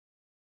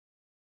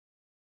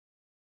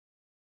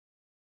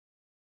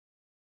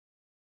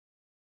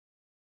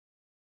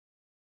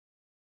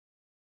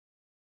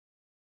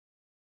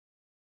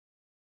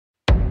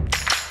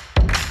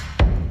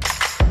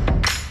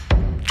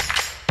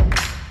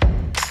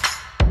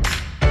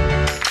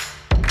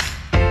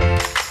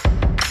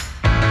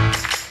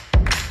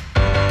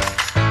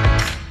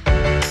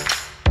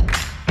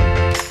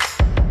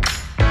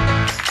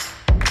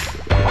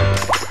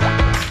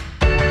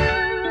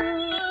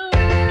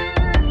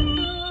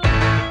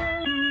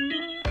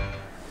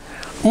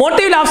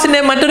Motive Labs in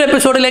a matter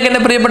episode like in a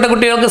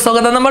pre-particular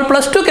Soga,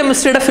 plus 2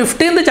 chemistry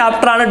 15th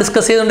chapter and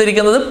discuss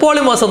the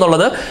polymers on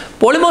the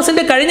polymers in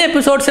the current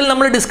episodes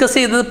will discuss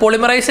the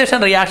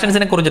polymerization reactions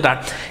in a Kurjatan.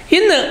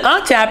 In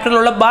the chapter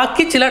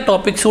Baki Chilla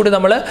topics should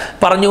the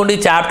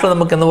Paranundi chapter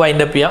the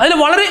wind up here. And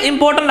one very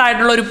important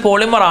title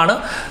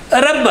polymer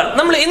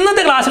rubber. We in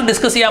the class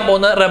discuss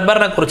rubber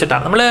and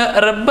Kurjatan.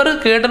 Rubber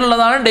created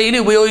daily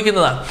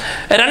Uyoikina.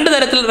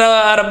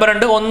 Rubber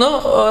and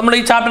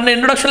one chapter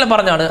introduction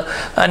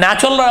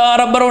natural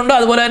rubber ഉണ്ട്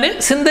അതുപോലെ തന്നെ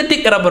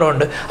synthetic rubber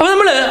ഉണ്ട് അപ്പോൾ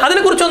നമ്മൾ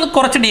അതിനെക്കുറിച്ച് ഒന്ന്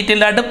കുറച്ച്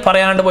detailed ആയിട്ട്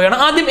പറയാനായിട്ട് പോയാണ്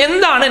ആദ്യം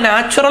എന്താണ്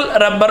നാച്ചുറൽ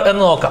റബ്ബർ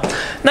എന്ന് നോക്കാം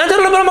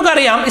നാച്ചുറൽ റബ്ബർ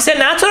നമുക്കറിയാം ഇസ് എ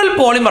നാച്ചുറൽ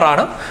പോളിമർ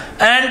ആണ്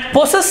and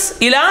possess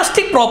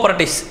elastic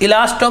properties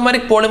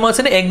elastomeric polymers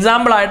ന്റെ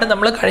എക്സാമ്പിൾ ആയിട്ട്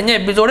നമ്മൾ കഴിഞ്ഞ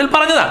എപ്പിസോഡിൽ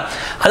പറഞ്ഞതാണ്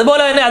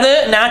അതുപോലെ തന്നെ അത്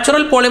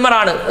നാച്ചുറൽ പോളിമർ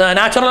ആണ്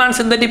നാച്ചുറൽ ആൻഡ്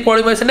സിന്തറ്റിക്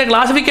പോളിമേഴ്സ് ന്റെ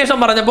ക്ലാസിഫിക്കേഷൻ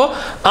പറഞ്ഞപ്പോൾ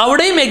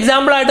അവിടെയും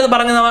എക്സാമ്പിൾ ആയിട്ട്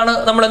പറഞ്ഞതാണ്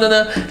നമ്മൾ എന്ത്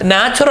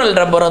നാച്ചുറൽ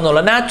റബ്ബർ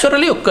എന്നുള്ള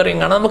നാച്ചുറലി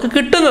ഒക്കറിംഗ് ആണ് നമുക്ക്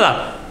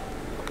കിട്ടുന്നതാണ്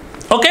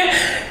okay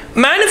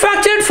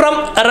manufactured from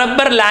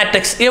rubber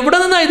latex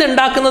എവിടെന്നാണ് ഇത്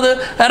ഉണ്ടാക്കുന്നത്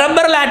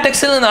റബ്ബർ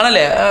ലാറ്റക്സിൽ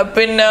നിന്നാണല്ലേ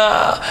പിന്നെ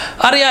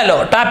അറിയാലോ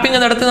ടാപ്പിംഗ്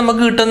നടത്തി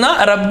നമുക്ക് കിട്ടുന്ന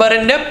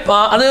റബ്ബറിന്റെ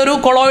അത് ഒരു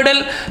കൊളോയിഡൽ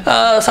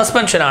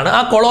സസ്പെൻഷൻ ആണ് ആ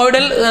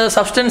കൊളോയിഡൽ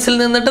സബ്സ്റ്റൻസിൽ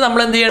നിന്നിട്ട്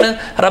നമ്മൾ എന്ത് ചെയ്യാണ്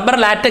റബ്ബർ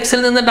ലാറ്റക്സിൽ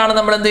നിന്നിട്ടാണ്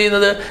നമ്മൾ എന്ത്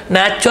ചെയ്യുന്നത്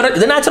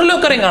നാച്ചുറൽ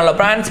ഒക്കറിംഗ് ആണല്ലോ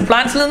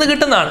പ്ലാന്റ്സിൽ നിന്ന്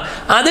കിട്ടുന്നതാണ്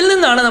അതിൽ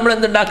നിന്നാണ് നമ്മൾ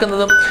എന്ത്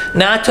ഉണ്ടാക്കുന്നത്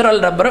നാച്ചുറൽ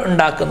റബ്ബർ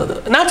ഉണ്ടാക്കുന്നത്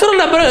നാച്ചുറൽ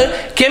റബ്ബർ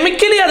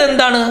കെമിക്കലി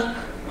അതെന്താണ്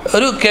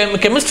ഒരു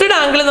കെമിസ്ട്രിയുടെ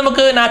ആംഗിളിൽ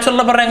നമുക്ക് നാച്ചുറൽ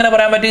റബ്ബർ എങ്ങനെ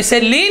പറയാൻ പറ്റും it's A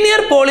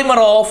linear polymer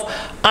of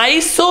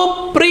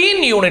isoprene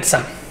units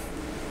ആണ്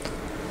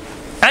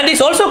and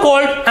is also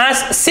called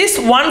as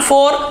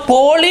cis-1,4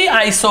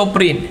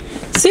 പോളിഐസോപ്രീൻ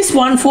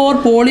cis-1,4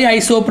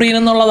 പോളിഐസോപ്രീൻ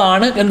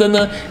എന്നുള്ളതാണ്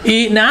എന്തെന്ന് ഈ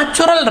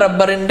നാച്ചുറൽ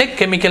റബ്ബറിന്റെ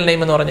കെമിക്കൽ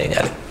നെയിം എന്ന് പറഞ്ഞു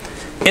കഴിഞ്ഞാൽ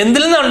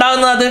എന്തിൽ നിന്നാണ്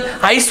ഉണ്ടാകുന്നത്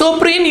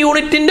ഐസോപ്രീൻ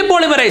യൂണിറ്റിന്റെ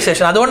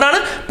പോളിമറൈസേഷൻ അതുകൊണ്ടാണ്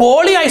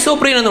പോളി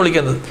ഐസോപ്രീൻ എന്ന്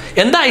വിളിക്കുന്നത്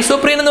എന്താ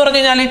ഐസോപ്രീൻ എന്ന് പറഞ്ഞു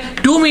കഴിഞ്ഞാൽ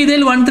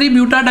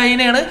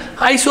 2-methyl-1,3-butadiene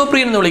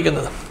ഐസോപ്രീൻ എന്ന്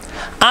വിളിക്കുന്നത്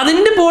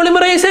അതിന്റെ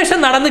പോളിമറൈസേഷൻ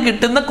നടന്ന്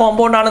കിട്ടുന്ന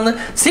കോമ്പൗണ്ട് ആണെന്ന്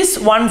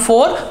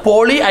cis-1,4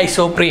 പോളി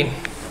ഐസോപ്രീൻ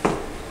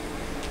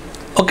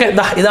ഓക്കെ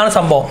ഇതാണ്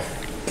സംഭവം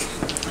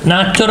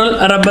നാച്ചുറൽ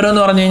റബ്ബർ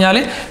എന്ന് പറഞ്ഞു കഴിഞ്ഞാൽ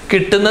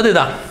കിട്ടുന്നത്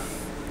ഇതാണ്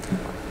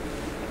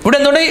ഇവിടെ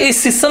എന്തുകൊണ്ട് ഈ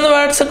സിസ് എന്ന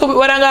വേർഡ്സ് ഒക്കെ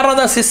വരാൻ കാരണം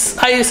എന്താ സിസ്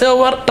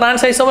ഐസോമർ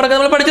ട്രാൻസ് ഐസോമർ ഒക്കെ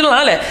നമ്മൾ പഠിച്ചിട്ടുള്ള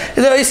അല്ലേ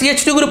ഇത്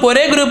CH2 ഗ്രൂപ്പ്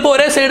ഒരേ ഗ്രൂപ്പ്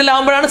ഒരേ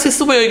സൈഡിലാകുമ്പോഴാണ് സിസ്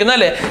ഉപയോഗിക്കുന്നത്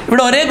അല്ലേ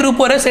ഇവിടെ ഒരേ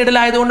ഗ്രൂപ്പ് ഒരേ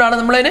സൈഡിലായതുകൊണ്ടാണ്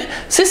നമ്മളതിന്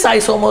സിസ്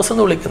ഐസോമേഴ്സ്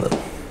എന്ന് വിളിക്കുന്നത്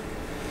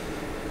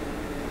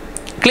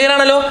ക്ലിയർ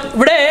ആണല്ലോ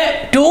ഇവിടെ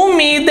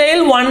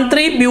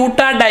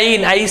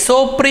 2-methyl-1,3-butadiene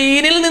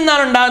ഐസോപ്രീനിൽ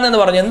നിന്നാണ് ഉണ്ടാകുന്നതെന്ന്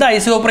പറഞ്ഞു എന്താ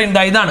ഐസോപ്രീൻ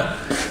ഇതാണ്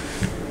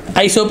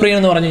ഐസോപ്രീൻ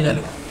എന്ന് പറഞ്ഞു കഴിഞ്ഞാൽ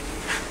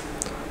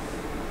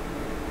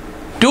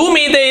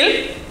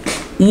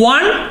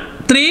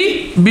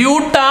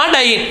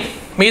 2-methyl-1,3-butadiene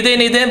methane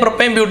ethyne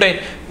propyne butyne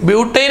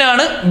butyne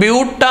ആണ്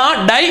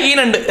ബ്യൂട്ടാഡൈൻ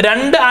ഉണ്ട്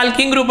രണ്ട്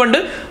ആൽക്കീൻ ഗ്രൂപ്പ് ഉണ്ട്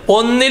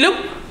ഒന്നിലും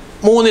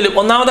മൂന്നിലും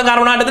ഒന്നാമത്തെ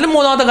കാർബൺ ആറ്റത്തിലും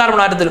മൂന്നാമത്തെ കാർബൺ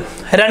ആറ്റത്തിലും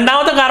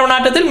രണ്ടാമത്തെ കാർബൺ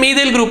ആറ്റത്തിൽ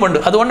മീഥൈൽ ഗ്രൂപ്പ് ഉണ്ട്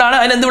അതുകൊണ്ടാണ്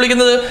അതിനെ എന്ത്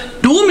വിളിക്കുന്നത്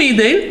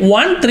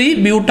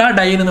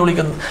 2-methyl-1,3-butadiene എന്ന്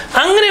വിളിക്കുന്നത്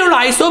അങ്ങനെയുള്ള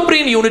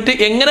ഐസോപ്രീൻ യൂണിറ്റ്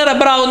എങ്ങനെ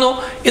റബ്ബർ ആകുന്നു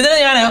ഇതിനെ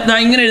ഞാൻ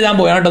ഇങ്ങനെ എഴുതാൻ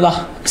പോയാണ് കേട്ടോ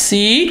C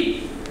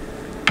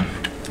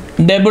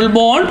double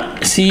bond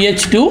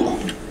CH2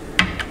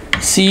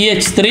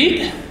 CH3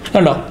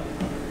 കണ്ടോ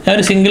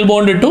ഞാനൊരു സിംഗിൾ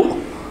ബോണ്ട് ഇട്ടു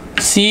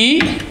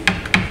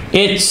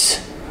CH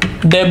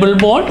ഡബിൾ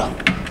ബോണ്ട്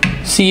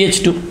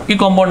CH2 ഈ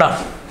കോമ്പൗണ്ടാണ്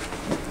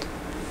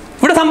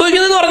ഇവിടെ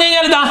സംഭവിക്കുന്നതെന്ന് പറഞ്ഞു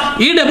കഴിഞ്ഞാൽ ഇതാ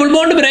ഈ ഡബിൾ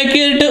ബോണ്ട് ബ്രേക്ക്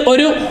ചെയ്തിട്ട്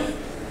ഒരു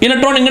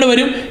ഇലക്ട്രോൺ ഇങ്ങോട്ട്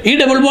വരും ഈ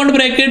ഡബിൾ ബോണ്ട്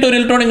ബ്രേക്ക് ചെയ്തിട്ട് ഒരു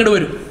ഇലക്ട്രോൺ ഇങ്ങോട്ട്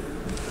വരും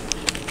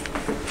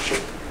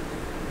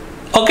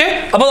ഓക്കെ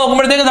അപ്പോൾ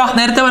നോക്കുമ്പോഴത്തേക്ക് ഇതാ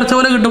നേരത്തെ വരച്ച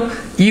പോലെ കിട്ടും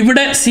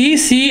ഇവിടെ C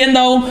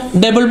എന്താവും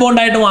ഡബിൾ ബോണ്ട്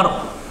ആയിട്ട് മാറും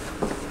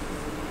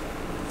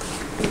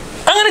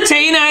അങ്ങനെ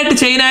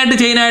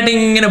ചെയിനായിട്ട്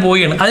ഇങ്ങനെ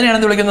പോവുകയാണ് അതിനെയാണ്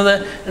എന്ത് വിളിക്കുന്നത്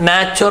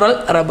നാച്ചുറൽ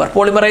റബ്ബർ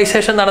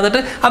പോളിമറൈസേഷൻ നടന്നിട്ട്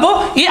അപ്പോൾ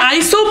ഈ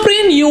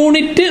ഐസോപ്രീൻ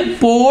യൂണിറ്റ്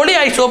പോളി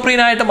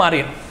ഐസോപ്രീൻ ആയിട്ട്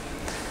മാറിയാണ്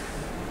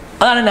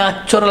അതാണ്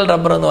നാച്ചുറൽ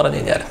റബ്ബർ എന്ന് പറഞ്ഞു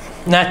കഴിഞ്ഞാൽ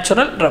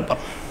നാച്ചുറൽ റബ്ബർ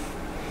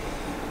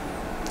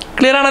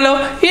ക്ലിയർ ആണല്ലോ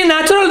ഈ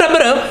നാച്ചുറൽ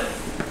റബ്ബർ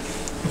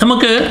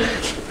നമുക്ക്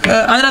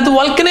അതിനകത്ത്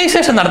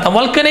വൾക്കനൈസേഷൻ നടത്താം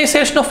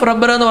വൾക്കനൈസേഷൻ ഓഫ്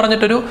റബ്ബർ എന്ന്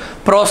പറഞ്ഞിട്ടൊരു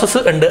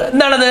പ്രോസസ്സ് ഉണ്ട്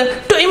എന്താണത്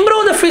to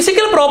improve the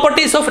physical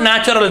properties of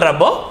natural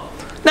rubber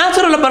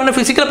natural റബ്ബറിന്റെ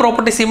ഫിസിക്കൽ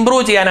പ്രോപ്പർട്ടീസ്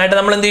ഇംപ്രൂവ് ചെയ്യാനായിട്ട്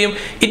നമ്മൾ എന്ത് ചെയ്യും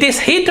it is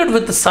heated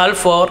with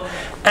sulphur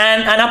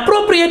and an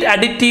appropriate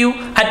additive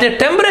at A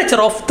temperature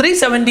of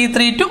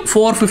 373 to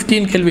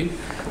 415 Kelvin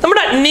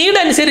നമ്മുടെ നീഡ്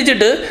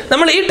അനുസരിച്ചിട്ട്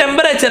നമ്മൾ ഈ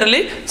ടെമ്പറേച്ചറിൽ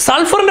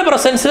സൾഫറിന്റെ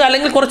പ്രസൻസ്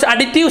അല്ലെങ്കിൽ കുറച്ച്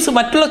അഡിറ്റീവ്സ്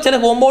മറ്റുള്ള ചില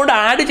കോമ്പൗണ്ട്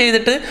ആഡ്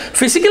ചെയ്തിട്ട്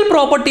ഫിസിക്കൽ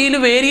പ്രോപ്പർട്ടിയിൽ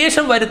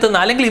വേരിയേഷൻ വരുത്തുന്ന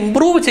അല്ലെങ്കിൽ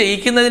ഇംപ്രൂവ്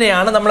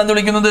ചെയ്യിക്കുന്നതിനെയാണ് നമ്മൾ എന്ത്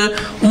വിളിക്കുന്നത്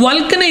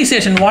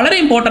വൾക്കനൈസേഷൻ വളരെ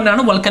ഇമ്പോർട്ടൻ്റ്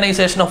ആണ്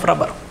വൾക്കനൈസേഷൻ ഓഫ്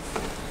റബ്ബർ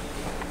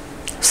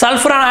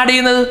സൾഫറാണ് ആഡ്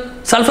ചെയ്യുന്നത്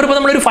സൾഫർ ഇപ്പോൾ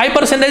നമ്മളൊരു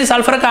 5%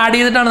 സൾഫറൊക്കെ ആഡ്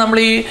ചെയ്തിട്ടാണ് നമ്മൾ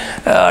ഈ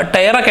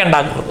ടയറൊക്കെ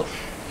ഉണ്ടാക്കുന്നത്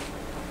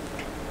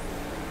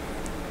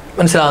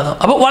മനസ്സിലാകുന്നു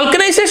അപ്പോൾ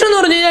വൾക്കനൈസേഷൻ എന്ന്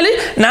പറഞ്ഞു കഴിഞ്ഞാൽ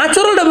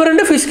നാച്ചുറൽ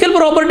റബ്ബറിന്റെ ഫിസിക്കൽ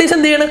പ്രോപ്പർട്ടീസ്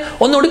എന്ത് ചെയ്യണം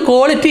ഒന്നുകൂടി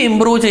ക്വാളിറ്റി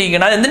ഇംപ്രൂവ്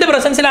ചെയ്യിക്കണം അത് എന്തിന്റെ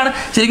പ്രസൻസിലാണ്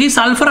ശരിക്കും ഈ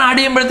സൾഫർ ആഡ്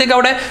ചെയ്യുമ്പോഴത്തേക്ക്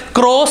അവിടെ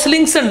ക്രോസ്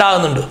ലിങ്ക്സ്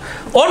ഉണ്ടാകുന്നുണ്ട്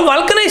on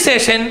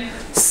vulcanisation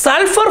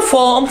sulphur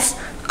forms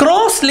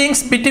cross links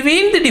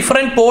between the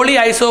different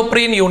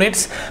polyisoprene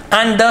units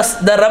and thus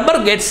the rubber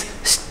gets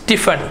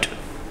stiffened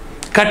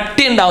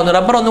കട്ടി ഉണ്ടാകുന്നത്.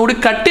 റബ്ബർ ഒന്നുകൂടി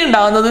കട്ടി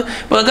ഉണ്ടാകുന്നത്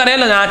ഇപ്പോൾ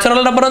നിങ്ങൾക്കറിയാമല്ലോ, നാച്ചുറൽ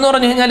റബ്ബർ എന്ന്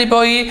പറഞ്ഞു കഴിഞ്ഞാൽ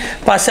ഇപ്പോൾ ഈ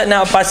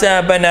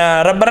പിന്നെ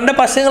റബ്ബറിൻ്റെ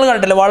പശകൾ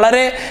കണ്ടില്ലേ,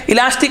 വളരെ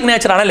ഇലാസ്റ്റിക്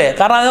നേച്ചറാണല്ലേ.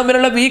 കാരണം അത്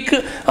തമ്മിലുള്ള വീക്ക്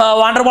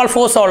വാണ്ടർവാൾ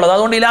ഫോഴ്സാണ് ഉള്ളത്,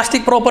 അതുകൊണ്ട്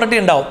ഇലാസ്റ്റിക് പ്രോപ്പർട്ടി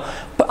ഉണ്ടാവും.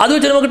 അത്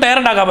വെച്ച് നമുക്ക് ടയർ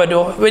ഉണ്ടാക്കാൻ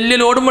പറ്റുമോ? വലിയ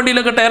ലോഡും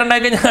വണ്ടിയിലൊക്കെ ടയർ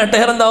ഉണ്ടാക്കി കഴിഞ്ഞാൽ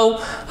ടയർ എന്താവും,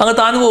 അങ്ങ്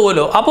താന്നു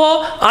പോകുമല്ലോ. അപ്പോൾ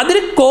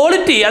അതിന്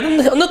ക്വാളിറ്റി, അത്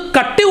ഒന്ന്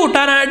കട്ടി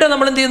കൂട്ടാനായിട്ട്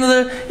നമ്മൾ എന്ത് ചെയ്യുന്നത്,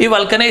 ഈ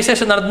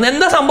വൾക്കനൈസേഷൻ നടത്തുന്നത്.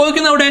 എന്താ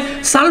സംഭവിക്കുന്നത് അവിടെ?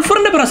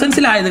 സൾഫറിൻ്റെ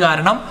പ്രസൻസിലായത്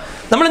കാരണം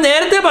നമ്മൾ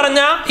നേരത്തെ പറഞ്ഞ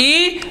ഈ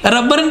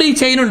റബ്ബറിൻ്റെ ഈ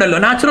ചെയിൻ ഉണ്ടല്ലോ,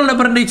 നാച്ചുറൽ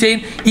റബ്ബറിൻ്റെ ഈ ചെയിൻ,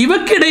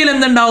 ഇവയ്ക്കിടയിൽ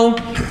എന്തുണ്ടാവും?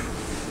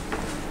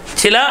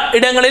 ചില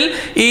ഇടങ്ങളിൽ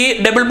ഈ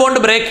ഡബിൾ ബോണ്ട്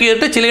ബ്രേക്ക്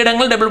ചെയ്തിട്ട്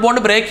ചിലയിടങ്ങളിൽ ഡബിൾ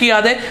ബോണ്ട് ബ്രേക്ക്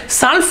ചെയ്യാതെ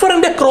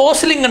സൾഫറിൻ്റെ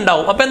ക്രോസ് ലിങ്ക്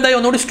ഉണ്ടാവും. അപ്പോൾ എന്തായി?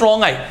 ഒന്നുകൂടി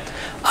സ്ട്രോങ് ആയി.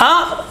 ആ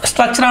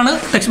സ്ട്രക്ചറാണ്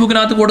ടെക്സ്റ്റ്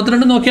ബുക്കിനകത്ത്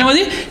കൊടുത്തിട്ടുണ്ട്, നോക്കിയാൽ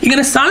മതി.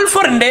 ഇങ്ങനെ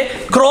സൾഫറിൻ്റെ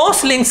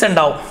ക്രോസ് ലിങ്ക്സ്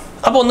ഉണ്ടാവും.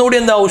 അപ്പോൾ ഒന്നുകൂടി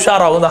എന്താ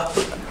ഉഷാറാവുക.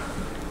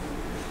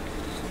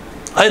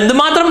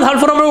 എന്തുമാത്രം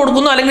സൾഫർ നമ്മൾ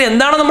കൊടുക്കുന്നു, അല്ലെങ്കിൽ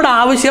എന്താണ് നമ്മുടെ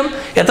ആവശ്യം,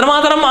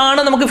 എത്രമാത്രം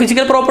ആണ് നമുക്ക്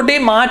ഫിസിക്കൽ പ്രോപ്പർട്ടി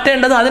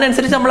മാറ്റേണ്ടത്,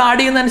 അതിനനുസരിച്ച് നമ്മൾ ആഡ്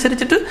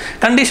ചെയ്യുന്നതനുസരിച്ചിട്ട്,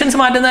 കണ്ടീഷൻസ്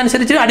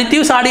മാറ്റുന്നതനുസരിച്ച്,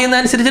 അഡിറ്റീവ്സ് ആഡ്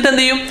ചെയ്യുന്നതനുസരിച്ചിട്ട്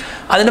എന്ത് ചെയ്യും,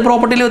 അതിൻ്റെ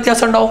പ്രോപ്പർട്ടിയിൽ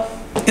വ്യത്യാസം ഉണ്ടാവും.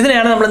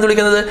 ഇതിനെയാണ് നമ്മൾ എന്ത്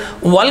വിളിക്കുന്നത്?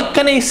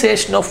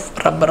 വൾക്കനൈസേഷൻ ഓഫ്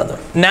റബ്ബർ എന്ന്.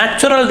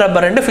 നാച്ചുറൽ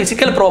റബ്ബറിൻ്റെ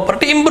ഫിസിക്കൽ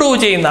പ്രോപ്പർട്ടി ഇമ്പ്രൂവ്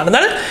ചെയ്യുന്നതാണ്.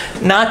 എന്താണ്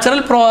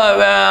നാച്ചുറൽ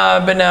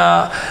പിന്നെ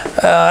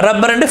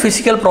റബ്ബറിൻ്റെ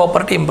ഫിസിക്കൽ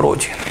പ്രോപ്പർട്ടി ഇമ്പ്രൂവ്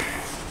ചെയ്യുന്നത്.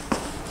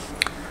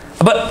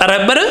 അപ്പോൾ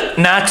റബ്ബർ,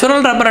 നാച്ചുറൽ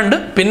റബ്ബറുണ്ട്,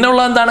 പിന്നെ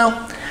ഉള്ളത് എന്താണ്?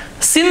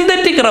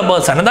 സിന്തറ്റിക്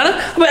റബ്ബേഴ്സാണ്. എന്താണ്?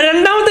 അപ്പോൾ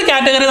രണ്ടാമത്തെ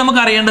കാറ്റഗറി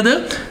നമുക്ക് അറിയേണ്ടത്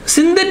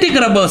സിന്തറ്റിക്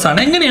റബ്ബേഴ്സാണ്.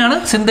 എങ്ങനെയാണ്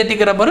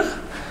സിന്തറ്റിക് റബ്ബർ?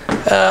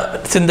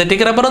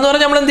 സിന്തറ്റിക് റബ്ബർ എന്ന്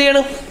പറഞ്ഞാൽ നമ്മൾ എന്ത്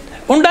ചെയ്യണം?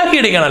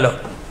 ഉണ്ടാക്കിയെടുക്കണമല്ലോ.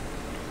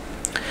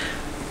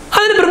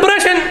 അതിന്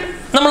പ്രിപ്പറേഷൻ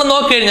നമ്മൾ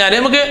നോക്കിക്കഴിഞ്ഞാൽ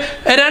നമുക്ക്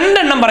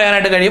രണ്ടെണ്ണം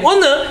പറയാനായിട്ട് കഴിയും.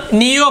 ഒന്ന്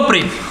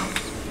നിയോപ്രീൻ,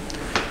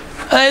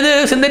 അതായത്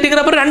സിന്തറ്റിക്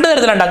റബ്ബർ രണ്ട്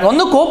തരത്തിലുണ്ടാക്കും.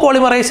 ഒന്ന് കോ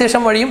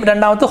പോളിമറൈസേഷൻ വഴിയും,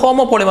 രണ്ടാമത്തെ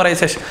ഹോമോ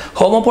പോളിമറൈസേഷൻ.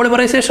 ഹോമോ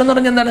പോളിമറൈസേഷൻ എന്ന്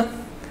പറഞ്ഞാൽ എന്താണ്?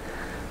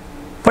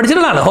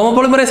 പഠിച്ചിട്ടുള്ളതാണ്. ഹോമോ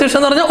പോളിമറൈസേഷൻ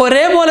എന്ന് പറഞ്ഞാൽ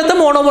ഒരേപോലത്തെ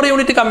monomer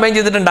unit combine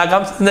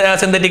ചെയ്തിട്ടുണ്ടാക്കാം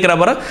synthetic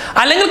rubber.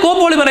 അല്ലെങ്കിൽ കോ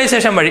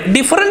പോളിമറൈസേഷൻ വഴി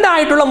ഡിഫറൻ്റ്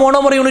ആയിട്ടുള്ള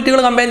മോണോമർ യൂണിറ്റുകൾ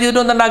കമ്പൈൻ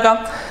ചെയ്തിട്ട് എന്തുണ്ടാക്കാം?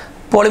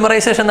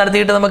 പോളിമറൈസേഷൻ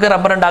നടത്തിയിട്ട് നമുക്ക്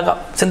റബ്ബർ ഉണ്ടാക്കാം,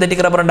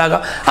 സിന്തറ്റിക് റബ്ബർ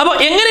ഉണ്ടാക്കാം. അപ്പോൾ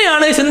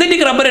എങ്ങനെയാണ്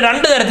സിന്തറ്റിക് റബ്ബർ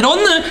രണ്ട് തരത്തിൽ?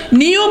 ഒന്ന്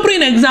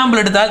നിയോപ്രീൻ എക്സാമ്പിൾ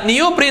എടുത്താൽ,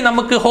 നിയോപ്രീൻ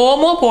നമുക്ക്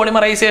ഹോമോ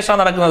പോളിമറൈസേഷൻ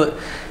നടക്കുന്നത്.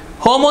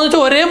 ഹോമോ എന്ന്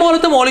വെച്ചാൽ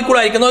ഒരേപോലത്തെ മോളിക്യൂൾ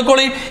ആയിരിക്കും.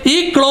 നോക്കിക്കോളി, ഈ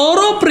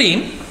ക്ലോറോപ്രീൻ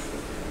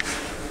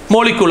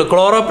മോളിക്യൂൾ,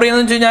 ക്ലോറോപ്രീൻ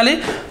എന്ന് വെച്ച് കഴിഞ്ഞാൽ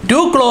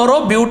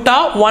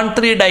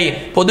 2-chloro-buta-1,3-diene.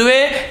 പൊതുവേ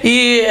ഈ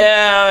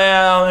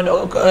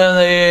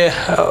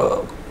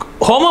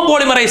ഹോമോ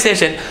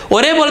പോളിമറൈസേഷൻ,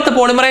 ഒരേപോലത്തെ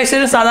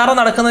പോളിമറൈസേഷൻ സാധാരണ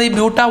നടക്കുന്നത് ഈ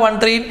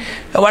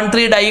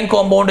ബ്യൂട്ട-1,3-diene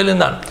കോമ്പൗണ്ടിൽ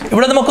നിന്നാണ്.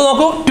 ഇവിടെ നമുക്ക്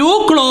നോക്കൂ,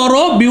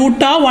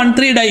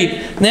 2-chloro-buta-1,3-diene.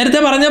 നേരത്തെ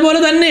പറഞ്ഞ പോലെ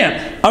തന്നെയാണ്.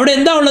 അവിടെ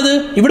എന്താ ഉള്ളത്?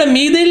 ഇവിടെ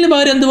മീഥൈലിന്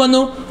പകരം എന്ത്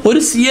വന്നു? ഒരു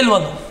Cl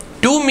വന്നു.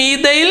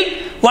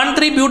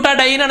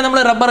 2-methyl-1,3-butadiene ആണ് നമ്മൾ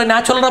റബ്ബർ,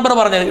 നാച്ചുറൽ റബ്ബർ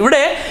പറഞ്ഞത്.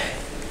 ഇവിടെ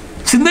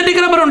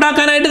സിന്തറ്റിക് റബ്ബർ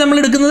ഉണ്ടാക്കാനായിട്ട് നമ്മൾ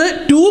എടുക്കുന്നത്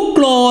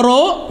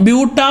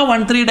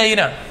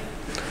 2-chloro-buta-1,3-diene ആണ്.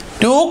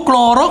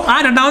 2-chloro, ആ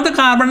രണ്ടാമത്തെ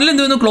കാർബണിൽ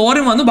എന്ത് വന്നു?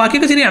 ക്ലോറിൻ വന്നു.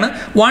 ബാക്കിയൊക്കെ ശരിയാണ്.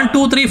 1,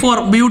 2, 3, 4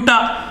 ബ്യൂട്ട,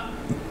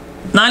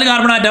 4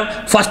 carbon atom.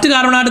 First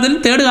carbon ആറ്റത്തിലും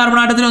third carbon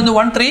ആറ്റത്തിലും വന്നു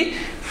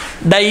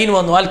 1,3-diene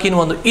വന്നു, ആൽക്കീൻ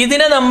വന്നു.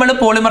 ഇതിനെ നമ്മൾ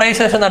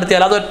പോളിമറൈസേഷൻ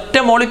നടത്തിയാൽ അത് ഒറ്റ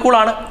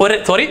മോളിക്കൂളാണ്.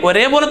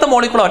 ഒരേപോലത്തെ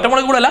മോളിക്കൂളാണ്, ഒറ്റ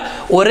മോളിക്കൂളല്ല,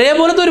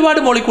 ഒരേപോലത്തെ ഒരുപാട്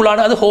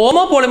മോളിക്കൂളാണ്. അത്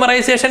ഹോമോ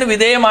പോളിമറൈസേഷന്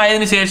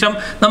വിധേയമായതിനു ശേഷം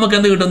നമുക്ക്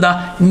എന്ത് കിട്ടും?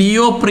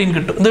 നിയോപ്രീൻ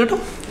കിട്ടും. എന്ത് കിട്ടും?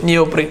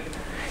 നിയോപ്രീൻ.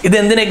 ഇത്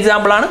എന്തിന്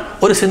എക്സാമ്പിളാണ്?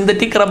 ഒരു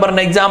സിന്തറ്റിക്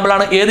റബ്ബറിൻ്റെ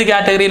എക്സാമ്പിളാണ്. ഏത്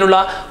കാറ്റഗറിയിലുള്ള?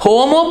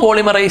 ഹോമോ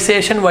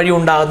പോളിമറൈസേഷൻ വഴി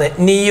ഉണ്ടാകുന്നത്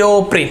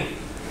നിയോപ്രീൻ.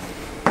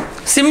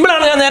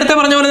 സിമ്പിളാണ്. ഞാൻ നേരത്തെ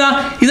പറഞ്ഞ പോലെ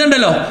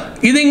ഇതുണ്ടല്ലോ,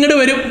 ഇത് ഇങ്ങോട്ട്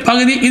വരും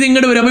പകുതി, ഇത്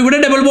ഇങ്ങോട്ട് വരും. അപ്പോൾ ഇവിടെ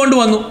ഡബിൾ ബോണ്ട്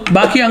വന്നു,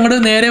 ബാക്കി അങ്ങോട്ട്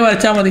നേരെ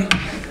വരച്ചാൽ മതി.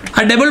 ആ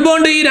ഡബിൾ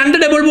ബോണ്ട്, ഈ രണ്ട്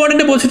ഡബിൾ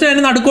ബോണ്ടിൻ്റെ പൊസിഷൻ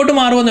അതിന് നടുക്കോട്ട്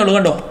മാറുമെന്നേ ഉള്ളൂ.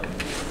 കണ്ടോ,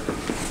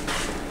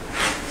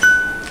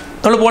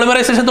 നമ്മൾ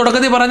പോളിമറൈസേഷൻ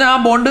തുടക്കത്തിൽ പറഞ്ഞ ആ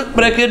ബോണ്ട്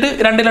ബ്രേക്ക് ചെയ്തിട്ട്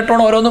 2 ഇലക്ട്രോൺ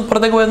ഓരോന്നും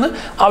പുറത്തേക്ക് വരുന്നു,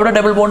 അവിടെ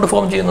ഡബിൾ ബോണ്ട്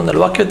ഫോം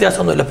ചെയ്യുന്നുള്ളൂ. ബാക്കി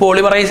വ്യത്യാസമൊന്നുമില്ല.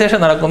 പോളിമറൈസേഷൻ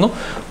നടക്കുന്നു.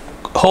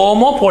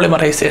 Homo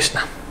polymerisation.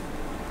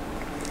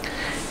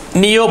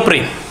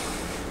 Neoprene.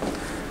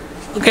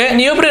 Okay,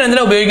 neoprene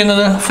എന്തിനാണ്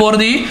ഉപയോഗിക്കുന്നത്? For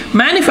the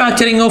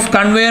manufacturing of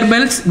conveyor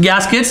belts,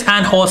 gaskets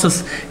and horse's.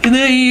 ഇത്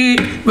ഈ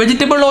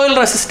വെജിറ്റബിൾ ഓയിൽ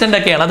റെസിസ്റ്റൻ്റ്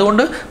ഒക്കെയാണ്,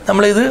 അതുകൊണ്ട്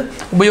നമ്മളിത്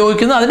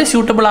ഉപയോഗിക്കുന്നത് അതിന്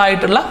സ്യൂട്ടബിൾ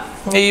ആയിട്ടുള്ള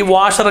ഈ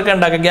വാഷറൊക്കെ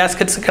ഉണ്ടാക്കുക,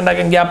 ഗ്യാസ്കറ്റ്സ് ഒക്കെ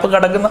ഉണ്ടാക്കാൻ, ഗ്യാപ്പ്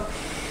കിടക്കുന്ന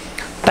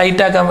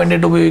ടൈറ്റ് ആക്കാൻ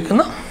വേണ്ടിയിട്ട്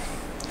ഉപയോഗിക്കുന്ന,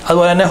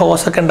 അതുപോലെ തന്നെ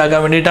ഹോസൊക്കെ ഉണ്ടാക്കാൻ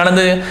വേണ്ടിയിട്ടാണ്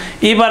ഇത്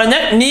ഈ പറഞ്ഞ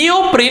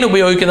നിയോപ്രീൻ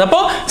ഉപയോഗിക്കുന്നത്.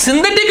 അപ്പോൾ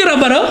സിന്തറ്റിക്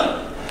റബ്ബർ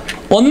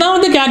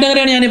ഒന്നാമത്തെ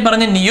കാറ്റഗറിയാണ് ഞാൻ ഈ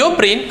പറഞ്ഞ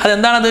നിയോപ്രീൻ.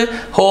 അതെന്താണത്?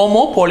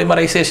 ഹോമോ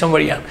പോളിമറൈസേഷൻ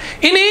വഴിയാണ്.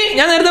 ഇനി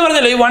ഞാൻ നേരത്തെ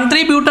പറഞ്ഞല്ലോ, ഈ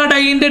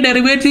 1,3-butadiene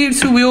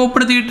ഡെറിവേറ്റീവ്സ്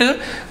ഉപയോഗപ്പെടുത്തിയിട്ട്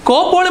കോ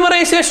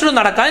പോളിമറൈസേഷൻ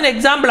നടക്കാൻ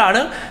എക്സാമ്പിളാണ്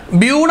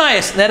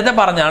ബ്യൂണായസ്. നേരത്തെ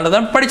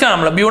പറഞ്ഞാണ്, പഠിച്ചാണ്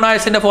നമ്മൾ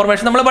ബ്യൂണായസിന്റെ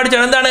ഫോർമേഷൻ നമ്മൾ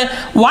പഠിച്ചാണ്. എന്താണ്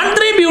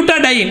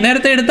 1,3-butadiene?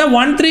 നേരത്തെ എടുത്ത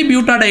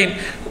 1,3-butadiene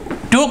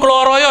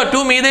 2-chloroയോ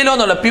 2-methylോ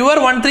എന്നുള്ള പ്യുവർ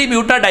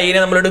 1,3-butadiene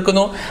നമ്മൾ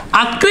എടുക്കുന്നു.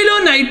 അക്രിലോ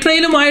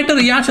നൈട്രൈലുമായിട്ട്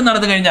റിയാക്ഷൻ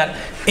നടന്നു കഴിഞ്ഞാൽ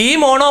ഈ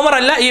മോണോമർ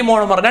അല്ല, ഈ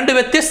മോണോമർ രണ്ട്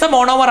വ്യത്യസ്ത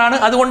മോണോമർ ആണ്.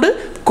 അതുകൊണ്ട്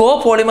കോ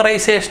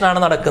പോളിമറൈസേഷൻ ആണ്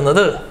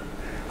നടക്കുന്നത്,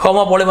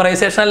 ഹോമോ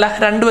പോളിമറൈസേഷൻ അല്ല.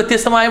 രണ്ട്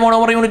വ്യത്യസ്തമായ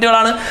മോണോമർ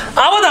യൂണിറ്റുകളാണ്.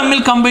 അവ തമ്മിൽ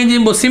കമ്പൈൻ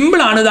ചെയ്യുമ്പോൾ സിമ്പിൾ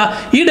ആണ്. ഇതാ,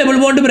 ഈ ഡബിൾ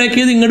ബോണ്ട് ബ്രേക്ക്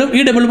ചെയ്ത് ഇങ്ങോട്ടും, ഈ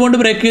ഡബിൾ ബോണ്ട്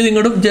ബ്രേക്ക് ചെയ്ത്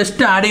ഇങ്ങോട്ടും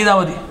ജസ്റ്റ് ആഡ് ചെയ്താൽ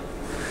മതി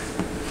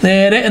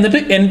നേരെ. എന്നിട്ട്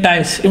n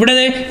ടൈംസ്. ഇവിടെ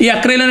ഈ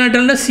അക്രിലോ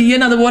നൈട്രൈലിന്റെ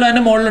CN അതുപോലെ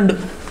തന്നെ മുകളിലുണ്ട്,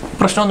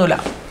 പ്രശ്നമൊന്നുമില്ല.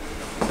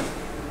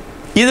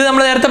 ഇത്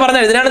നമ്മൾ നേരത്തെ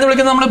പറഞ്ഞത് ഇതിനാണ് ഇത്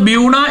വിളിക്കുന്നത് നമ്മൾ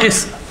ബ്യൂണ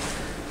എസ്.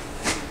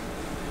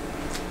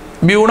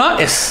 Buna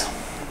S.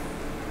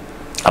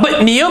 അപ്പോൾ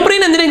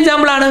നിയോപ്രീൻ എന്തിന്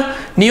എക്സാമ്പിളാണ്?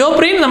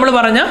 നിയോപ്രീൻ നമ്മൾ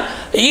പറഞ്ഞ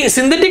ഈ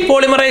സിന്തറ്റിക്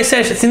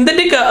പോളിമറൈസേഷൻ,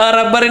 സിന്തറ്റിക്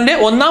റബ്ബറിൻ്റെ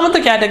ഒന്നാമത്തെ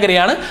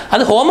കാറ്റഗറിയാണ്.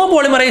 അത് ഹോമോ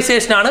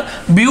പോളിമറൈസേഷൻ ആണ്.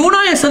 ബ്യൂണ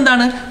എസ്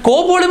എന്താണ്? കോ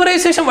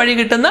പോളിമറൈസേഷൻ വഴി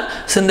കിട്ടുന്ന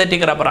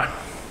സിന്തറ്റിക് റബ്ബറാണ്.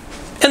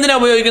 എന്തിനാണ്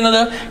ഉപയോഗിക്കുന്നത്?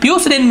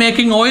 Used in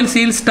making oil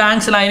seals,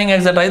 tanks, lining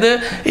etcetera. ഇത്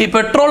ഈ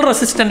പെട്രോൾ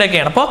റെസിസ്റ്റൻ്റ്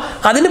ഒക്കെയാണ്. അപ്പോൾ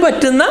അതിന്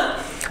പറ്റുന്ന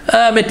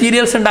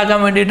മെറ്റീരിയൽസ് ഉണ്ടാക്കാൻ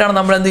വേണ്ടിയിട്ടാണ്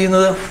നമ്മൾ എന്ത്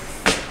ചെയ്യുന്നത്?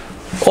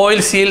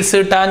 ഓയിൽ സീൽസ്,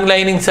 ടാങ്ക്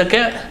ലൈനിങ്സ്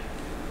ഒക്കെ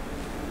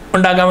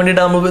ഉണ്ടാക്കാൻ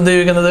വേണ്ടിയിട്ടാണ് നമ്മൾ എന്ത്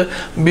ഉപയോഗിക്കുന്നത്?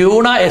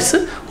 ബ്യൂണ എസ്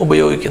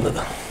ഉപയോഗിക്കുന്നത്.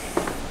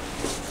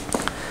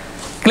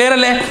 ക്ലിയർ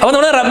അല്ലേ? അപ്പോൾ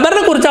നമ്മൾ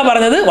റബ്ബറിനെ കുറിച്ചാണ്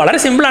പറഞ്ഞത്. വളരെ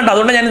സിമ്പിളാണ്,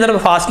 അതുകൊണ്ട് ഞാൻ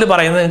ഇതൊക്കെ ഫാസ്റ്റിൽ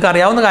പറയുന്നത്. നിങ്ങൾക്ക്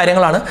അറിയാവുന്ന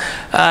കാര്യങ്ങളാണ്.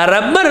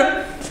 റബ്ബർ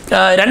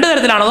രണ്ട്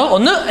തരത്തിലാണോ?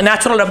 ഒന്ന്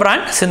നാച്ചുറൽ റബ്ബർ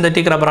ആൻഡ്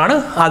സിന്തറ്റിക് റബ്ബറാണ്.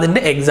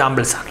 അതിൻ്റെ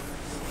എക്സാമ്പിൾസ് ആണ്.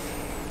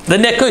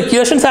 ഇതിൻ്റെയൊക്കെ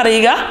ഇക്വേഷൻസ്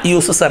അറിയുക,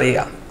 യൂസസ് അറിയുക.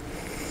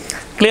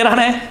 ക്ലിയർ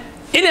ആണേ?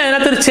 ഇനി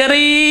അതിനകത്തൊരു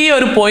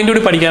ചെറിയൊരു പോയിന്റ്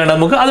കൂടി പഠിക്കാനുണ്ട്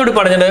നമുക്ക്. അതുകൂടി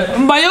പറഞ്ഞിട്ട്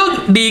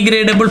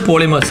ബയോഡീഗ്രേഡബിൾ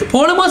പോളിമേഴ്സ്.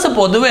 പോളിമേഴ്സ്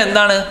പൊതുവെ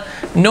എന്താണ്?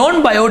 നോൺ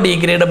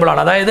ബയോഡീഗ്രേഡബിൾ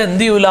ആണ്. അതായത്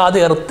എന്ത് ചെയ്യൂല, അത്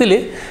എർത്തിൽ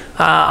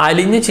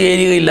അലിഞ്ഞു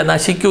ചേരുകയില്ല,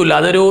 നശിക്കില്ല.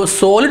 അതൊരു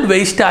സോളിഡ്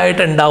വേസ്റ്റ്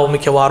ആയിട്ട് ഉണ്ടാവും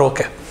മിക്കവാറും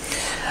ഒക്കെ.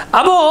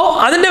 അപ്പോൾ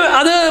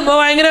അത്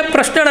ഭയങ്കര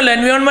പ്രശ്നമാണല്ലോ,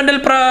 എൻവയോൺമെൻറ്റൽ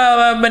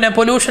പിന്നെ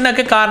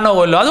പൊല്യൂഷനൊക്കെ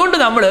കാരണമാകുമല്ലോ. അതുകൊണ്ട്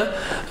നമ്മൾ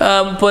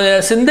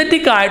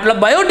സിന്തറ്റിക് ആയിട്ടുള്ള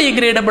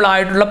ബയോഡീഗ്രേഡബിൾ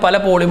ആയിട്ടുള്ള പല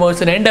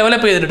പോളിമേഴ്സിനെയും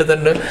ഡെവലപ്പ്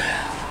ചെയ്തെടുത്തിട്ടുണ്ട്.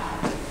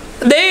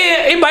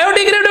 ഈ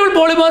ബയോഡീഗ്രേഡബിൾ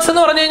പോളിമേഴ്സ്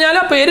എന്ന് പറഞ്ഞു കഴിഞ്ഞാൽ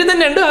ആ പേര്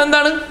തന്നെ ഉണ്ട്.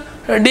 എന്താണ്?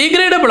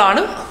 ഡീഗ്രേഡബിൾ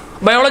ആണ്,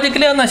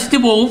 ബയോളജിക്കലി അത് നശിച്ചു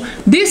പോകും.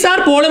 These are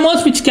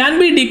polymers which can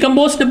be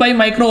decomposed by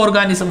micro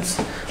organisms.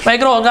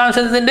 Micro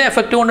ഓർഗാനിസംസിൻ്റെ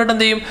effect കൊണ്ടിട്ട്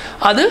എന്ത് ചെയ്യും?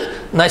 അത്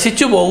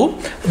നശിച്ചു പോകും.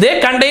 ദേ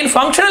contain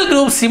functional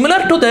groups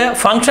similar to the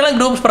functional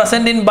groups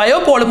present in bio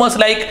polymers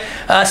like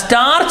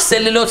starch,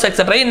 cellulose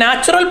etcetera. ഈ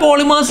നാച്ചുറൽ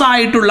പോളിമേഴ്സ്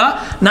ആയിട്ടുള്ള,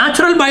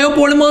 നാച്ചുറൽ ബയോ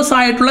പോളിമേഴ്സ്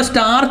ആയിട്ടുള്ള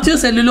starch,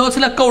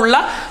 സെല്ലുലോസിലൊക്കെ ഉള്ള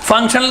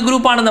ഫങ്ഷണൽ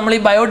ഗ്രൂപ്പാണ് നമ്മൾ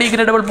ഈ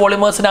ബയോഡീഗ്രേഡബിൾ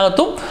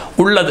പോളിമേഴ്സിനകത്തും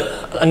ഉള്ളത്.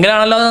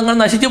 അങ്ങനെയാണല്ലോ അത് നിങ്ങൾ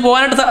നശിച്ചു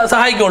പോകാനായിട്ട്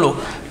സഹായിക്കുള്ളൂ.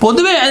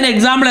 പൊതുവേ അതിന്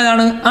എക്സാമ്പിൾ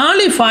ഏതാണ്?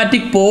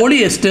 ആലിഫാറ്റിക്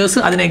പോളിയെസ്റ്റേഴ്സ്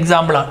അതിന്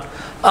എക്സാമ്പിളാണ്.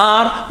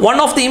 are one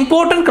of the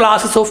important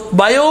classes of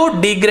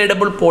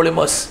biodegradable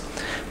polymers.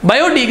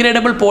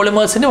 Biodegradable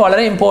പോളിമേഴ്സിന്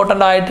വളരെ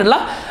ഇമ്പോർട്ടൻ്റ് ആയിട്ടുള്ള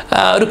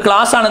ഒരു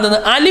ക്ലാസ് ആണെന്നത്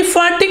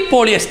അലിഫാറ്റിക്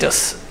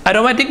പോളിയെസ്റ്റേഴ്സ്.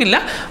 അരോമാറ്റിക് ഇല്ല,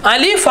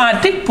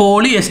 അലിഫാറ്റിക്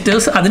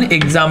പോളിയെസ്റ്റേഴ്സ് അതിന്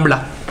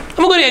എക്സാമ്പിളാണ്.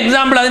 നമുക്കൊരു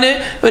എക്സാമ്പിൾ, അതിന്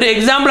ഒരു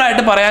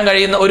എക്സാമ്പിളായിട്ട് പറയാൻ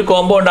കഴിയുന്ന ഒരു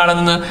കോമ്പൗണ്ട്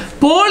ആണെന്ന്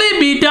പോളി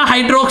ബീറ്റ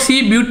ഹൈഡ്രോക്സി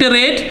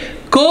ബ്യൂട്ടിറേറ്റ്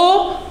കോ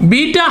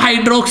ബീറ്റ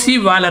ഹൈഡ്രോക്സി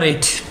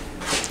വാലറേറ്റ്.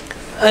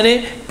 അതിന്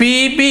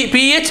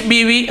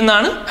PHBV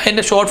എന്നാണ്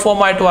അതിൻ്റെ ഷോർട്ട് ഫോം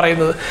ആയിട്ട്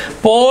പറയുന്നത്.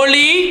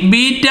 പോളി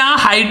ബീറ്റ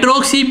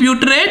ഹൈഡ്രോക്സി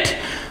ബ്യൂട്ടിറേറ്റ്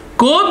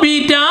കോ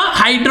ബീറ്റ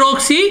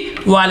ഹൈഡ്രോക്സി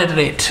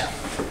വാലറേറ്റ്.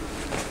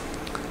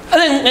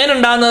 അത് എങ്ങനെ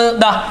ഉണ്ടാകുന്നത്?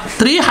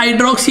 3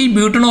 ഹൈഡ്രോക്സി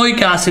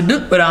ബ്യൂട്ടനോയിക് ആസിഡ്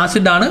ഒരു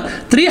ആസിഡാണ്,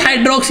 3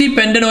 ഹൈഡ്രോക്സി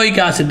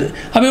പെൻറ്റനോയിക് ആസിഡ്.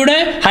 അപ്പോൾ ഇവിടെ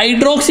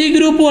ഹൈഡ്രോക്സി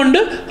ഗ്രൂപ്പും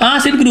ഉണ്ട്,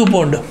 ആസിഡ് ഗ്രൂപ്പും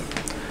ഉണ്ട്.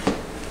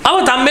 അവ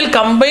തമ്മിൽ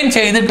കമ്പൈൻ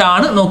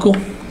ചെയ്തിട്ടാണ്, നോക്കൂ,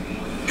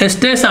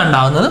 എസ്റ്റേഴ്സ് ആണ്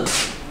ഉണ്ടാകുന്നത്.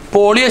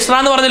 പോളിയെസ്റ്റർ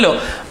എന്ന് പറഞ്ഞല്ലോ,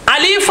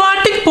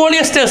 അലിഫാറ്റിക്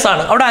പോളിയെസ്റ്റേഴ്സ്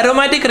ആണ്. അവിടെ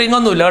അരോമാറ്റിക് റിംഗ്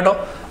ഒന്നുമില്ല കേട്ടോ,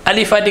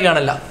 അലിഫാറ്റിക്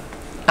ആണല്ല,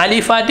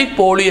 അലിഫാറ്റിക്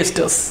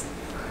പോളിയെസ്റ്റേഴ്സ്.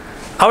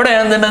 അവിടെ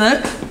എന്തുണ്ടെന്ന്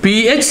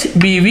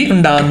PHBV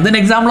ഉണ്ടാകുന്നതിന്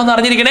എക്സാമ്പിൾ ഒന്ന്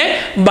അറിഞ്ഞിരിക്കണേ.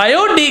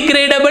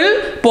 ബയോഡീഗ്രേഡബിൾ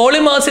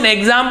പോളിമേഴ്സിന്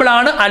എക്സാമ്പിൾ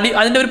ആണ്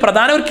അതിൻ്റെ ഒരു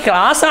പ്രധാന ഒരു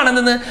ക്ലാസ്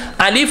ആണെന്ന്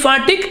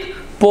അലിഫാറ്റിക്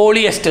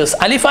പോളിയെസ്റ്റേഴ്സ്.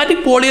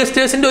 അലിഫാറ്റിക്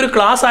പോളിയെസ്റ്റേഴ്സിൻ്റെ ഒരു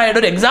ക്ലാസ് ആയിട്ട്,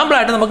 ഒരു എക്സാമ്പിൾ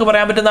ആയിട്ട് നമുക്ക്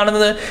പറയാൻ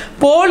പറ്റുന്നതാണെന്നത്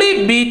പോളി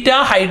ബീറ്റ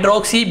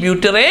ഹൈഡ്രോക്സി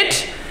ബ്യൂട്ടിറേറ്റ്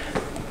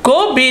കോ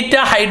ബീറ്റ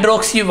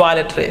ഹൈഡ്രോക്സി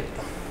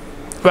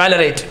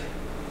വാലറേറ്റ്.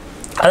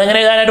 അതെങ്ങനെ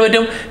എഴുതാനായിട്ട്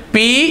പറ്റും?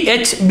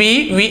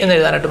 PHBV എന്ന്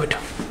എഴുതാനായിട്ട്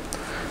പറ്റും.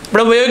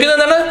 ഇവിടെ ഉപയോഗിക്കുന്നത്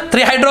എന്താണ്?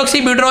 3 ഹൈഡ്രോക്സി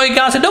ബ്യൂട്ടനോയിക്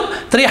ആസിഡും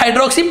 3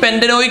 ഹൈഡ്രോക്സി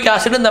പെൻറ്റനോയിക്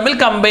ആസിഡും തമ്മിൽ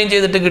കമ്പൈൻ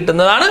ചെയ്തിട്ട്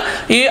കിട്ടുന്നതാണ്.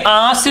 ഈ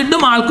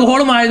ആസിഡും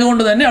ആൽക്കഹോളും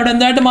ആയതുകൊണ്ട് തന്നെ അവിടെ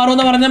എന്തായിട്ട്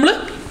മാറുമെന്ന് പറഞ്ഞാൽ നമ്മൾ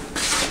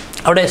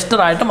അവിടെ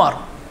എസ്റ്റർ ആയിട്ട്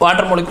മാറും,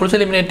 വാട്ടർ മോളിക്യൂൾസ്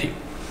എലിമിനേറ്റ് ചെയ്യും.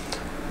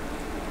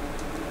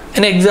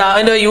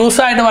 അതിൻ്റെ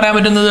യൂസായിട്ട് പറയാൻ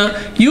പറ്റുന്നത്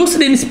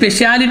used in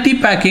speciality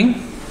packing.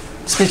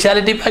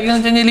 Speciality packing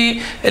എന്ന് വെച്ച് കഴിഞ്ഞാൽ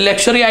ഈ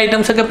ലക്ഷറി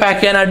ഐറ്റംസ് ഒക്കെ പാക്ക്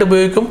ചെയ്യാനായിട്ട്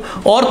ഉപയോഗിക്കും.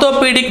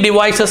 Orthopaedic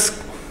devices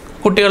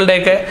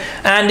കുട്ടികളുടെയൊക്കെ,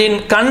 and in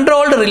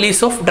controlled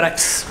release of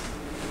drugs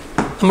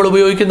നമ്മൾ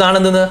ഉപയോഗിക്കുന്നതാണ്.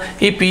 എന്തെന്ന്?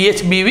 ഈ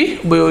PHBV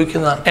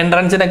ഉപയോഗിക്കുന്നതാണ്.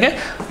 എൻട്രൻസിനൊക്കെ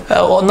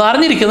ഒന്ന്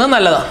അറിഞ്ഞിരിക്കുന്നത്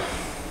നല്ലതാണ്.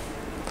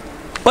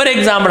 ഒരു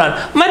എക്സാമ്പിളാണ്.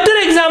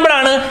 മറ്റൊരു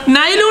എക്സാമ്പിളാണ്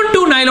നൈലോൺ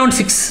ടു നൈലോൺ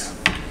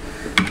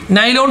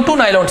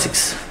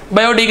 6.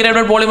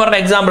 ബയോഡീഗ്രേഡബിൾ പോളിമറിൻ്റെ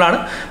എക്സാമ്പിളാണ്.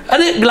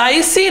 അത്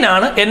ഗ്ലൈസീൻ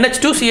ആണ്,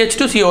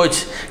 NH2CH2COH.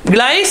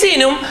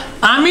 ഗ്ലൈസീനും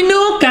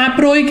അമിനോ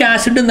കാപ്രോയിക്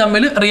ആസിഡും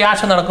തമ്മിൽ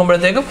റിയാക്ഷൻ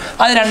നടക്കുമ്പോഴത്തേക്കും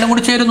അത് രണ്ടും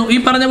കൂടി ചേരുന്നു. ഈ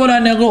പറഞ്ഞ പോലെ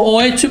തന്നെ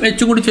OH-ഉം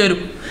H-ഉം കൂടി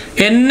ചേരും.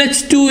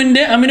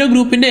 NH2-ൻ്റെ അമിനോ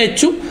ഗ്രൂപ്പിൻ്റെ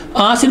H-ഉം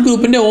ആസിഡ്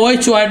ഗ്രൂപ്പിൻ്റെ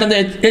OH-ഉം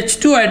ആയിട്ട്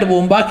H2 ആയിട്ട്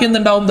പോകും. ബാക്കി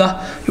എന്തുണ്ടാവും?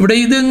 ഇവിടെ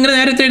ഇത് ഇങ്ങനെ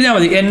നേരത്തെ എഴുതിയാൽ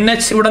മതി.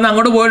 NH ഇവിടെ നിന്ന്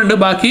അങ്ങോട്ട് പോയിട്ടുണ്ട്,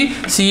 ബാക്കി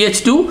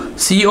CH2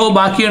 CO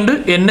ബാക്കിയുണ്ട്,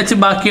 NH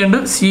ബാക്കിയുണ്ട്,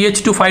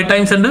 CH2 5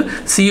 ടൈംസ് ഉണ്ട്,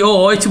 CO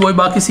OH പോയി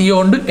ബാക്കി CO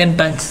ഉണ്ട് N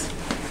ടൈംസ്.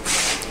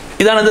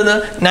 ഇതാണ് എന്തെന്ന്?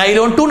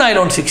 Nylon to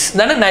nylon 6.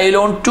 ഇതാണ്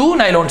നൈലോൺ ടു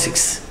നൈലോൺ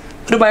 6.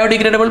 ഒരു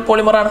ബയോഡീഗ്രേഡബിൾ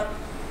പോളിമറാണ്.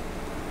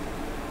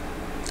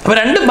 അപ്പോൾ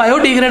 2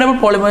 ബയോഡീഗ്രേഡബിൾ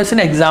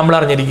പോളിമേഴ്സിന് എക്സാമ്പിൾ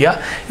അറിഞ്ഞിരിക്കുക,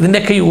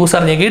 ഇതിൻ്റെയൊക്കെ യൂസ്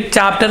അറിഞ്ഞിരിക്കുക. ഈ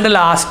ചാപ്റ്ററിൻ്റെ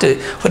ലാസ്റ്റ്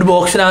ഒരു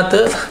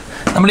ബോക്സിനകത്ത്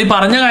നമ്മൾ ഈ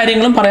പറഞ്ഞ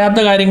കാര്യങ്ങളും പറയാത്ത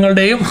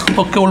കാര്യങ്ങളുടെയും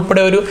ഒക്കെ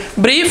ഉൾപ്പെടെ ഒരു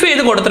ബ്രീഫ്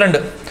ചെയ്ത് കൊടുത്തിട്ടുണ്ട്.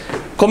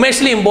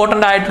 കൊമേഴ്ഷ്യലി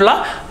ഇമ്പോർട്ടൻ്റ് ആയിട്ടുള്ള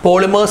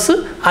പോളിമേഴ്സ്,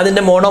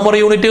 അതിൻ്റെ മോണോമർ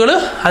യൂണിറ്റുകൾ,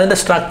 അതിൻ്റെ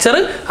സ്ട്രക്ചർ,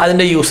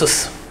 അതിൻ്റെ യൂസസ്,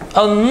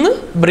 അതൊന്ന്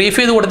ബ്രീഫ്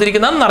ചെയ്ത്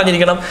കൊടുത്തിരിക്കുന്നതെന്ന്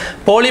അറിഞ്ഞിരിക്കണം.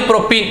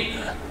 പോളിപ്രൊപ്പീൻ,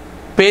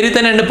 പേരിൽ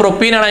തന്നെ ഉണ്ട്,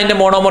 പ്രൊപ്പീനാണ് അതിൻ്റെ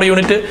മോണോമർ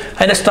യൂണിറ്റ്.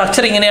 അതിൻ്റെ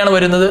സ്ട്രക്ചർ ഇങ്ങനെയാണ്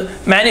വരുന്നത്.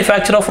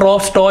 Manufacture of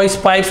ropes, toys,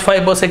 pipes,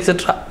 fibres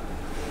etcetera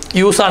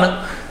യൂസാണ്.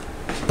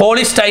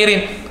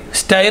 Polystyrene,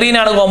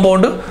 സ്റ്റൈറീനാണ്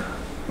compound.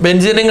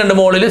 Benzene ഉണ്ട്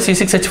മുകളിൽ,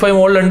 C6H5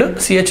 മുകളിലുണ്ട്,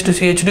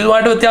 CH2CH2.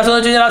 ഇതുമായിട്ട് വ്യത്യാസം എന്ന്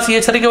വെച്ച് കഴിഞ്ഞാൽ ആ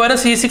CH3ക്ക് പകരം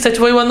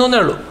C6H5 വന്നു എന്നേ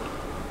ഉള്ളൂ.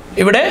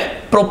 ഇവിടെ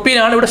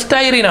പ്രൊപ്പീനാണ്, ഇവിടെ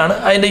സ്റ്റൈറീനാണ്.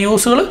 അതിൻ്റെ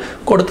യൂസുകൾ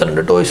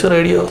കൊടുത്തിട്ടുണ്ട്. Toys,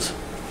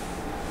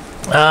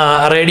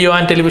 radio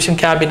and television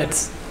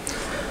cabinets.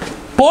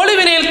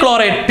 Polyvinyl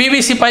chloride,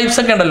 PVC pipes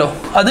ഒക്കെ ഉണ്ടല്ലോ,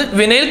 അത്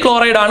വിനൈൽ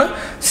ക്ലോറൈഡ് ആണ്.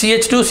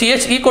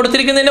 CH2CH. ഈ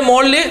കൊടുത്തിരിക്കുന്നതിൻ്റെ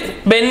മുകളിൽ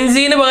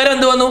ബെൻസീന് പകരം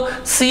എന്ത് വന്നു?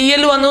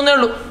 Cl വന്നു എന്നേ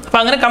ഉള്ളൂ. അപ്പം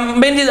അങ്ങനെ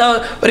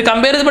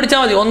കമ്പയർ ചെയ്ത് പഠിച്ചാൽ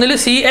മതി. ഒന്നിൽ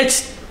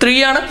CH3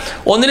 ആണ്,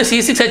 ഒന്നിൽ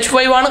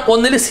C6H5 ആണ്,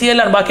 ഒന്നിൽ Cl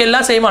ആണ്. ബാക്കി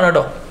എല്ലാം സെയിം ആണ്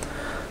കേട്ടോ.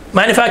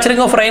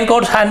 Manufacturing of rain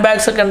quotes, hand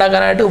bags ഒക്കെ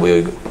ഉണ്ടാക്കാനായിട്ട്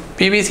ഉപയോഗിക്കും.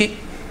 PVC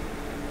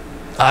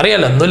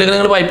അറിയാലോ, ഒന്നുമില്ലെങ്കിൽ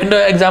നിങ്ങൾ പൈപ്പിൻ്റെ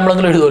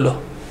എക്സാമ്പിളെങ്കിലും എഴുതുമല്ലോ.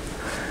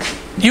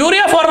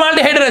 യൂറിയ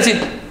ഫോർമാൽഡിഹൈഡ് റെസിൻ,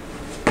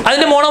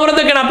 അതിൻ്റെ മോണോമർ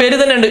എന്തൊക്കെയാണ്? ആ പേര്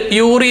തന്നെ ഉണ്ട്,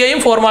 യൂറിയയും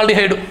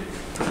ഫോർമാൽഡിഹൈഡും.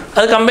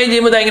 അത് കമ്പൈൻ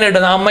ചെയ്യുമ്പോൾ ഇതെങ്ങനെ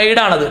കിട്ടുന്നത്?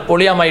 അമൈഡാണത്,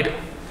 പോളിയമൈഡ്.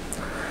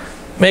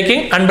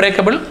 മേക്കിംഗ്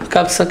അൺബ്രേക്കബിൾ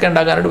കപ്സ് ഒക്കെ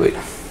ഉണ്ടാക്കാനായിട്ട്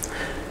ഉപയോഗിക്കും.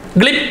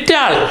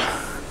 ഗ്ലിപ്റ്റാൾ,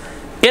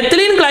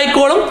 എത്തിലീൻ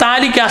ഗ്ലൈക്കോളും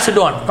താലിക്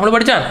ആസിഡും ആണ്. നമ്മൾ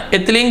പഠിച്ചാണ്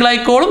എത്തിലീൻ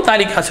ഗ്ലൈക്കോളും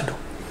താലിക് ആസിഡും.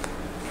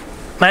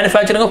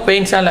 Manufacturing of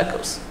paints and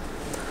ലാക്കേഴ്സ്.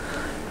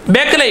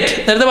 Bakelite,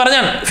 നേരത്തെ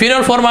പറഞ്ഞാണ്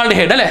ഫീനോൾ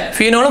ഫോർമാൽഡിഹൈഡ് അല്ലേ?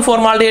 ഫീനോളും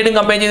ഫോർമാൽഡിഹൈഡും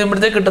കമ്പൈൻ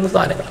ചെയ്യുമ്പോഴത്തേക്ക് കിട്ടുന്ന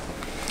സാധനങ്ങൾ.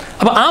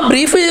 അപ്പോൾ ആ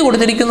ബ്രീഫ് ചെയ്ത്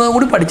കൊടുത്തിരിക്കുന്നതും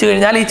കൂടി പഠിച്ചു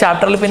കഴിഞ്ഞാൽ ഈ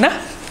ചാപ്റ്ററിൽ പിന്നെ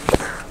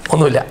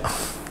ഒന്നുമില്ല.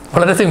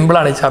 വളരെ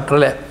സിമ്പിളാണ് ഈ ചാപ്റ്റർ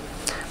അല്ലേ?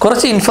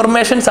 കുറച്ച്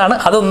ഇൻഫർമേഷൻസ് ആണ്,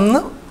 അതൊന്ന്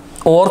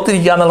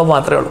ഓർത്തിരിക്കുക എന്നുള്ളത്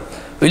മാത്രമേ ഉള്ളൂ.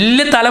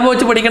 വലിയ തല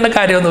പോച്ച് പഠിക്കേണ്ട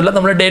കാര്യമൊന്നുമില്ല.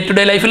 നമ്മുടെ ഡേ ടു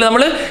ഡേ ലൈഫിൽ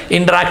നമ്മൾ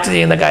ഇൻട്രാക്ട്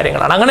ചെയ്യുന്ന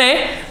കാര്യങ്ങളാണ്. അങ്ങനെ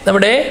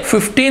നമ്മുടെ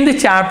 15th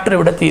ചാപ്റ്റർ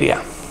ഇവിടെ തീരുക.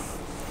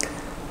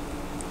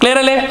 ക്ലിയർ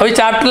അല്ലേ? അപ്പോൾ ഈ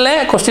ചാപ്റ്ററിലെ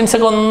ക്വസ്റ്റ്യൻസ്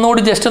ഒക്കെ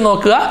ഒന്നുകൂടി ജസ്റ്റ്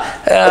നോക്കുക.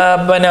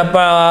 പിന്നെ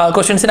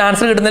ക്വസ്റ്റ്യൻസിന്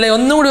ആൻസർ കിട്ടുന്നില്ലേ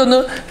ഒന്നുകൂടി ഒന്ന്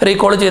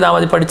റീകോൾ ചെയ്താൽ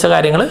മതി പഠിച്ച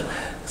കാര്യങ്ങൾ.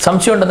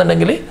 സംശയം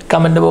ഉണ്ടെന്നുണ്ടെങ്കിൽ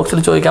കമൻറ്റ്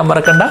ബോക്സിൽ ചോദിക്കാൻ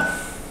മറക്കണ്ട.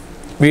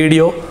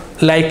 വീഡിയോ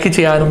ലൈക്ക്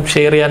ചെയ്യാനും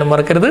ഷെയർ ചെയ്യാനും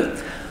മറക്കരുത്.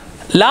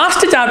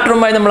 ലാസ്റ്റ്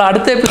ചാപ്റ്ററുമായി നമ്മൾ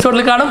അടുത്ത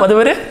എപ്പിസോഡിൽ കാണും.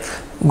 അതുവരെ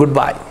ഗുഡ്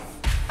ബൈ.